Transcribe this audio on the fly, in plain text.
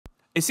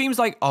It seems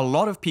like a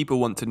lot of people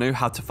want to know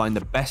how to find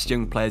the best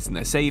young players in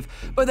their save,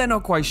 but they're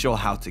not quite sure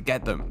how to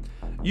get them.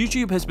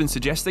 YouTube has been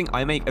suggesting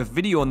I make a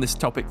video on this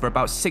topic for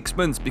about 6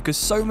 months because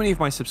so many of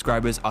my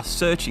subscribers are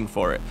searching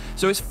for it,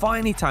 so it's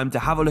finally time to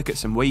have a look at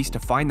some ways to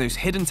find those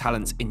hidden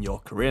talents in your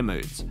career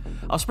modes.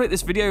 I'll split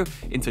this video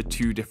into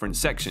 2 different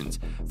sections.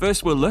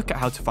 First, we'll look at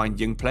how to find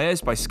young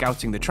players by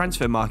scouting the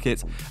transfer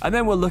market, and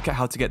then we'll look at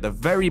how to get the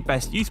very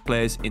best youth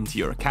players into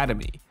your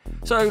academy.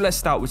 So let's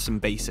start with some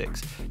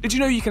basics. Did you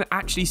know you can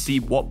actually see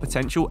what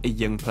potential a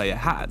young player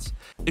has?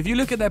 If you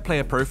look at their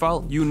player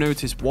profile, you'll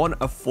notice one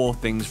of 4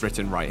 things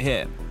written right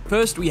here.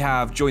 First, we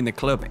have join the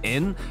club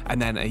in,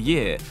 and then a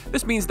year.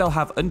 This means they'll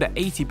have under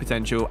 80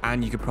 potential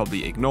and you could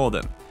probably ignore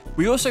them.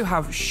 We also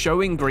have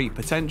showing great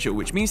potential,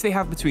 which means they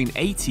have between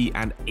 80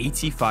 and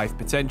 85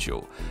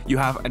 potential. You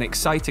have an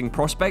exciting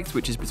prospect,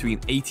 which is between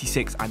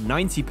 86 and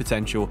 90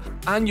 potential,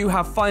 and you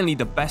have finally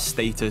the best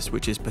status,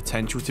 which is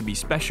potential to be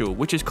special,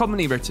 which is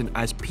commonly written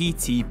as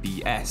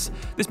PTBS.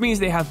 This means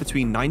they have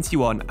between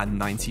 91 and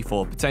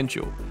 94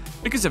 potential.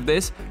 Because of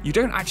this, you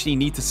don't actually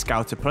need to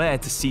scout a player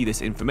to see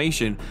this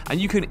information,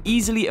 and you can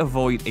easily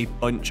avoid a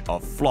bunch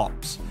of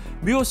flops.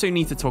 We also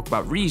need to talk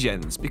about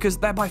regens, because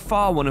they're by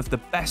far one of the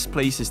best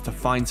places to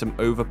find some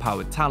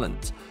overpowered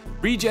talent.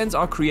 Regens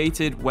are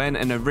created when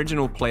an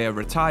original player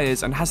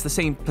retires and has the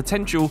same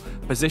potential,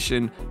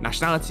 position,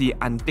 nationality,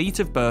 and date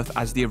of birth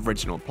as the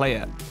original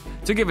player.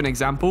 To give an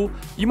example,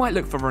 you might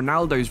look for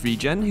Ronaldo's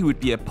regen, who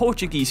would be a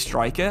Portuguese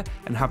striker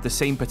and have the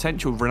same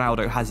potential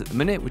Ronaldo has at the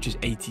minute, which is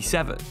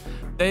 87.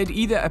 They'd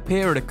either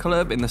appear at a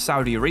club in the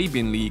Saudi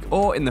Arabian League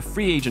or in the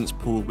free agents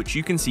pool, which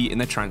you can see in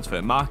the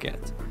transfer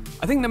market.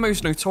 I think the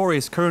most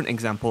notorious current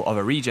example of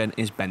a regen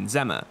is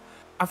Benzema.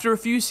 After a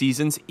few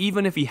seasons,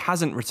 even if he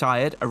hasn't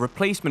retired, a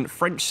replacement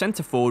French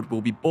centre-forward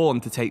will be born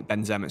to take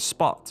Benzema's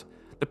spot.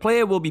 The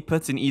player will be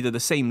put in either the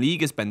same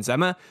league as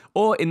Benzema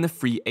or in the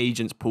free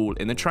agents pool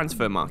in the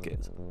transfer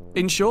market.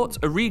 In short,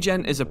 a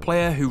regen is a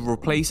player who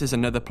replaces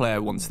another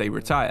player once they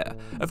retire.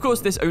 Of course,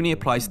 this only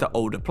applies to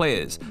older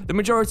players. The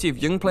majority of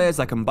young players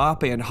like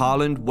Mbappe and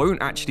Haaland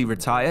won't actually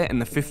retire in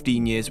the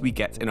 15 years we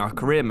get in our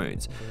career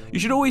modes. You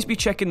should always be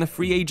checking the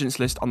free agents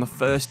list on the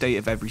first day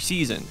of every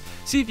season.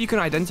 See if you can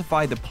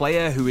identify the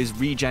player who is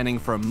regenning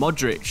from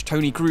Modric,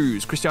 Toni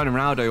Kroos, Cristiano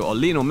Ronaldo or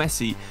Lionel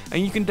Messi,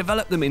 and you can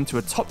develop them into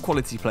a top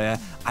quality player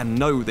and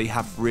know they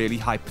have really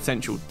high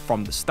potential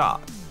from the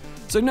start.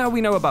 So now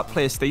we know about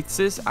player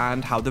statuses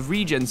and how the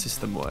regen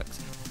system works.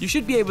 You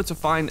should be able to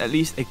find at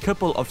least a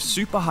couple of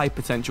super high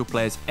potential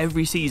players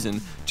every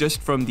season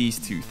just from these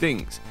 2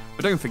 things.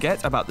 But don't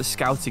forget about the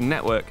scouting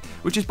network,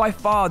 which is by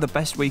far the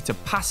best way to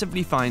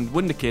passively find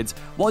wonder kids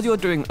while you're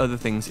doing other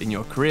things in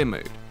your career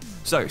mode.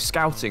 So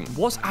scouting,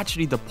 what's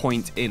actually the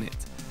point in it?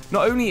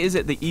 Not only is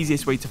it the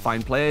easiest way to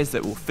find players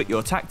that will fit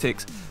your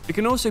tactics, it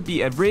can also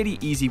be a really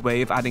easy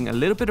way of adding a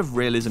little bit of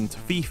realism to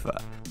FIFA.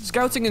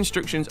 Scouting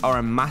instructions are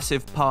a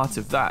massive part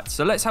of that,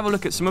 so let's have a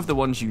look at some of the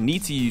ones you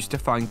need to use to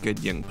find good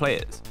young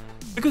players.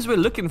 Because we're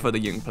looking for the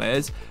young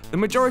players, the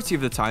majority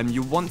of the time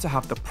you want to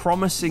have the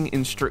promising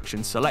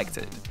instructions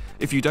selected.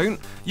 If you don't,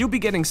 you'll be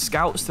getting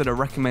scouts that are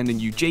recommending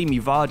you Jamie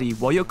Vardy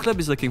while your club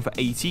is looking for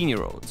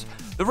 18-year-olds.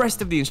 The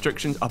rest of the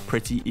instructions are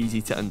pretty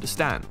easy to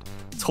understand.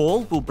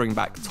 Tall will bring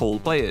back tall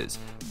players,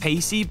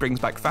 pacey brings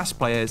back fast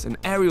players, and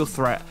aerial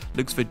threat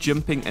looks for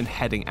jumping and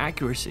heading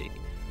accuracy.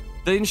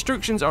 The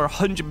instructions are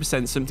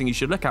 100% something you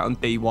should look at on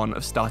day 1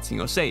 of starting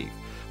your save.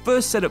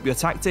 First set up your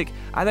tactic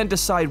and then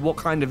decide what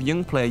kind of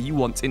young player you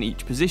want in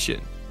each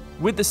position.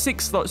 With the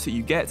 6 slots that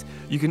you get,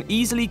 you can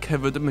easily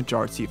cover the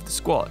majority of the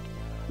squad.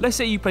 Let's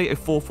say you play a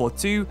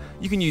 4-4-2,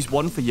 you can use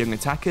 1 for young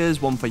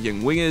attackers, 1 for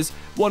young wingers,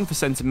 1 for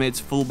centre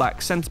mids,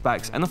 fullbacks, centre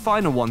backs, and the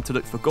final one to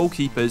look for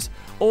goalkeepers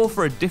or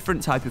for a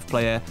different type of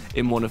player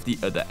in one of the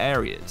other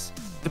areas.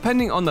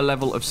 Depending on the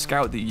level of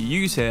scout that you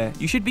use here,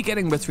 you should be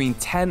getting between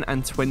 10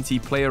 and 20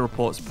 player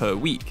reports per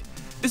week.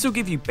 This will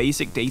give you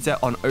basic data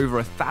on over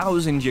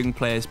 1,000 young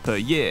players per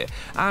year,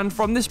 and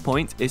from this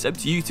point, it's up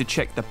to you to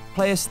check the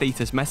player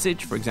status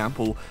message, for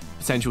example,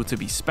 potential to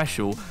be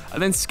special,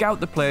 and then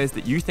scout the players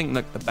that you think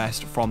look the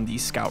best from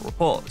these scout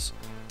reports.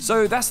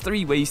 So that's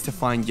 3 ways to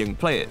find young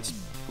players.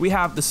 We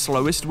have the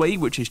slowest way,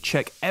 which is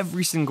check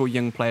every single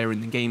young player in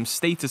the game's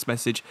status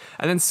message,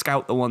 and then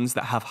scout the ones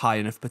that have high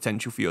enough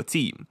potential for your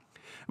team.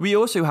 We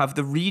also have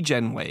the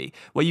regen way,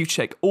 where you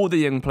check all the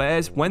young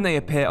players when they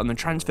appear on the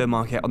transfer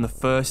market on the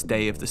first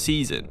day of the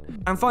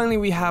season. And finally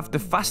we have the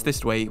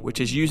fastest way,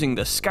 which is using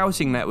the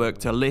scouting network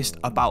to list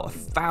about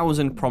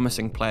 1,000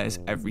 promising players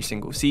every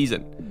single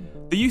season.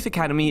 The Youth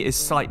Academy is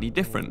slightly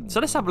different,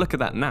 so let's have a look at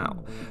that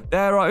now.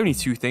 There are only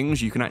 2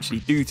 things you can actually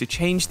do to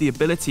change the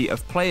ability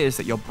of players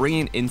that you're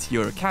bringing into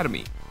your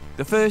academy.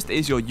 The first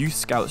is your Youth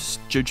Scouts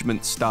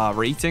Judgment Star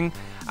rating,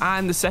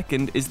 and the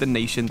second is the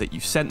nation that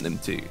you've sent them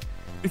to.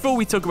 Before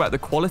we talk about the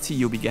quality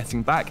you'll be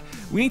getting back,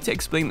 we need to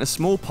explain a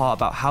small part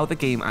about how the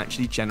game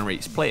actually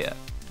generates player.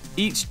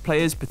 Each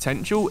player's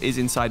potential is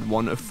inside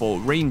one of 4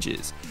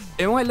 ranges.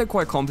 It might look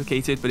quite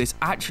complicated, but it's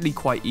actually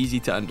quite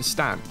easy to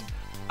understand.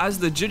 As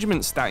the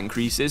judgment stat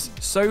increases,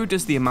 so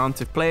does the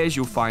amount of players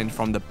you'll find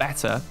from the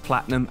better,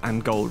 platinum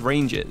and gold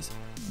ranges.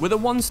 With a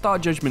 1-star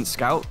judgment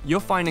scout, you're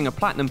finding a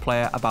platinum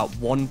player about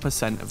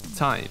 1% of the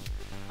time.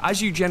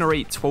 As you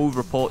generate 12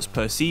 reports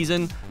per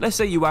season, let's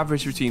say you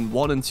average between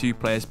 1 and 2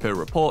 players per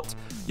report,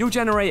 you'll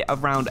generate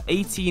around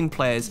 18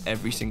 players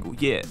every single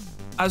year.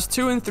 As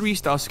 2 and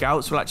 3-star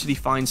scouts will actually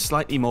find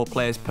slightly more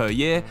players per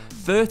year,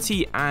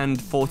 30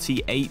 and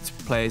 48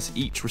 players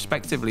each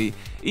respectively,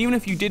 even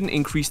if you didn't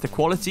increase the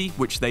quality,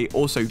 which they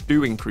also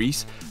do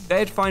increase,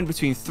 they'd find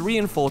between 3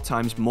 and 4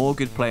 times more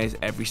good players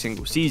every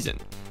single season.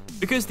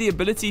 Because the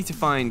ability to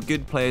find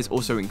good players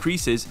also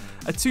increases,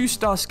 a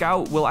 2-star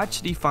scout will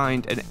actually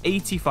find an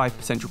 85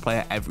 potential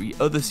player every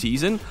other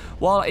season,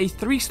 while a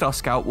 3-star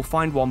scout will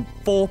find one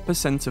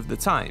 4% of the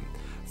time.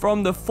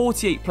 From the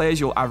 48 players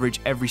you'll average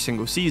every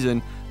single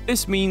season,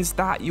 this means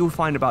that you'll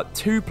find about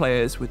 2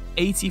 players with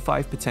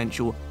 85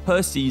 potential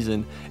per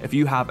season if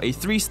you have a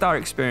 3-star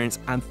experience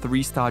and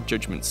 3-star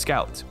judgment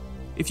scout.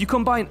 If you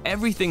combine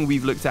everything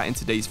we've looked at in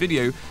today's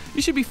video,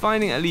 you should be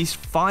finding at least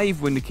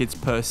 5 Wonder Kids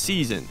per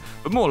season,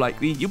 but more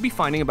likely you'll be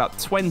finding about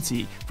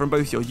 20 from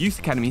both your Youth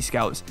Academy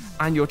scouts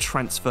and your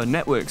Transfer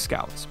Network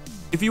scouts.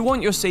 If you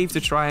want your save to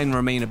try and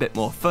remain a bit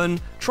more fun,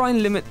 try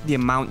and limit the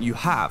amount you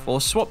have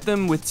or swap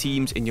them with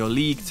teams in your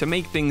league to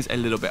make things a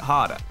little bit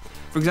harder.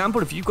 For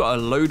example, if you've got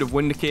a load of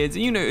Wonder Kids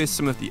and you notice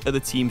some of the other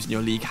teams in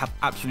your league have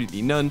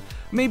absolutely none,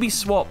 maybe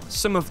swap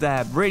some of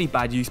their really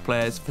bad youth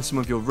players for some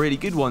of your really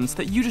good ones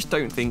that you just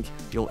don't think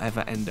you'll ever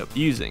end up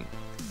using.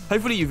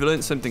 Hopefully you've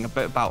learned something a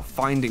bit about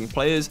finding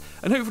players,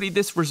 and hopefully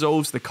this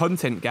resolves the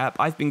content gap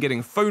I've been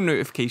getting phone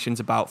notifications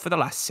about for the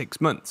last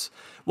 6 months.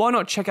 Why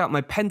not check out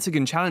my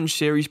Pentagon Challenge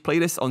series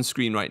playlist on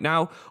screen right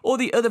now, or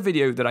the other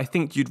video that I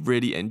think you'd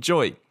really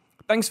enjoy.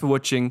 Thanks for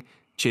watching,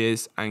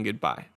 cheers and goodbye.